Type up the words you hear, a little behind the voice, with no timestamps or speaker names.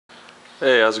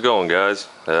Hey, how's it going, guys?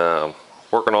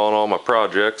 Working on all my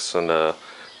projects, and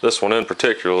this one in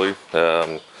particularly.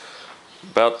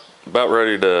 About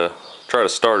ready to try to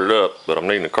start it up, but I'm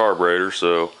needing a carburetor,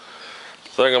 so I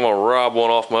think I'm gonna rob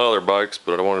one off my other bikes.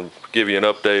 But I want to give you an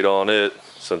update on it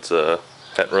since I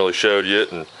hadn't really showed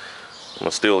yet, and I'm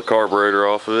gonna steal the carburetor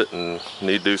off of it and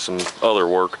need to do some other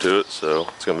work to it, so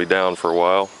it's gonna be down for a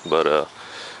while. But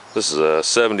this is a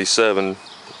 77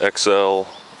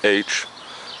 XL-H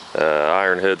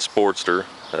Ironhead Sportster.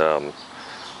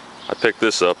 I picked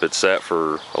this up. It sat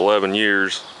for 11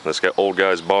 years. This old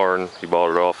guy's barn. He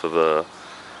bought it off of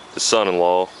his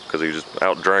son-in-law because he was just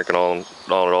out drinking on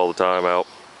it all the time, out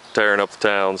tearing up the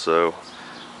town. So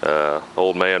the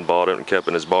old man bought it and kept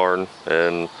it in his barn,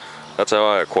 and that's how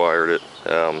I acquired it.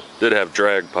 Did have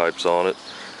drag pipes on it.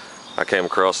 I came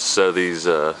across a set of these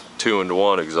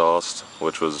 2-in-1 exhaust,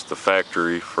 which was the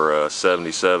factory for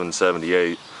 77,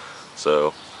 78.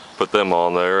 So put them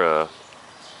on there. I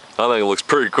think it looks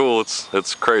pretty cool.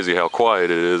 It's crazy how quiet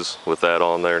it is with that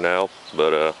on there now.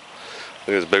 But look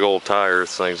at this big old tire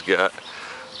this thing's got.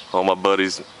 All my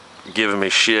buddies giving me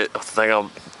shit. I think I'll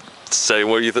say,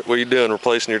 what are you doing?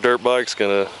 Replacing your dirt bikes?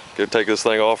 Gonna go take this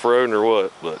thing off-roading or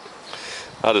what? But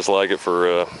I just like it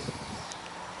for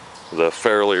the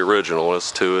fairly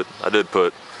originalness to it. I did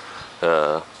put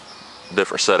a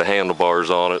different set of handlebars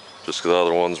on it just because the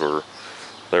other ones were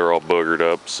all boogered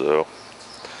up. So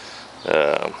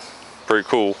pretty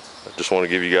cool. I just want to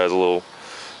give you guys a little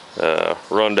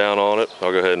rundown on it.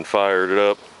 I'll go ahead and fire it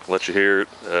up, let you hear it.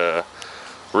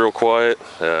 Real quiet,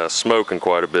 smoking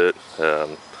quite a bit.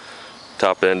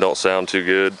 Top end don't sound too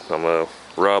good. I'm gonna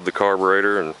rob the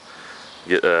carburetor and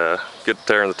get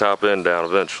tearing the top end down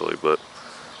eventually, but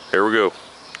here we go.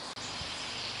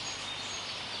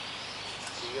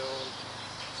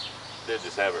 Did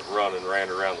just have it running, ran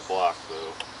around the block, so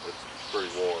it's pretty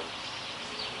warm.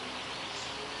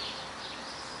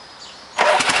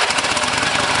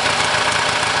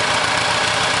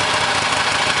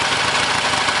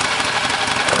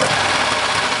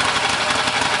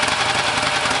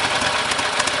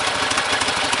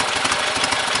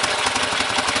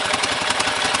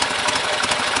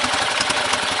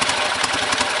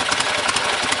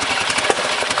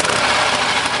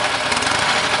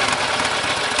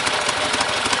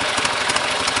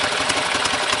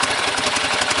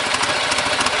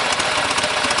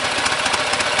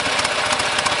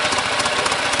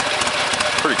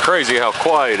 Pretty crazy how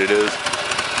quiet it is.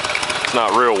 It's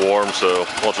not real warm, so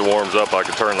once it warms up I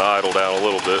can turn the idle down a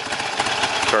little bit,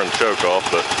 turn the choke off.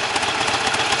 But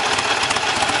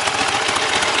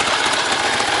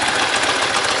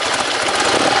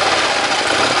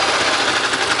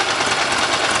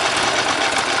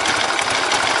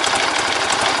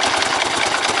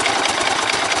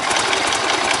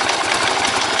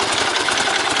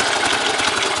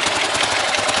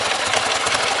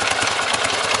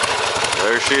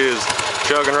there she is,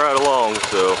 chugging right along.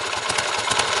 So,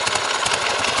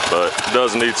 but it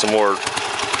does need some work.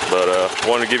 But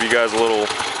wanted to give you guys a little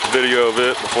video of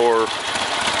it before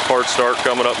parts start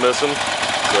coming up missing.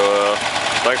 So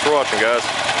thanks for watching, guys.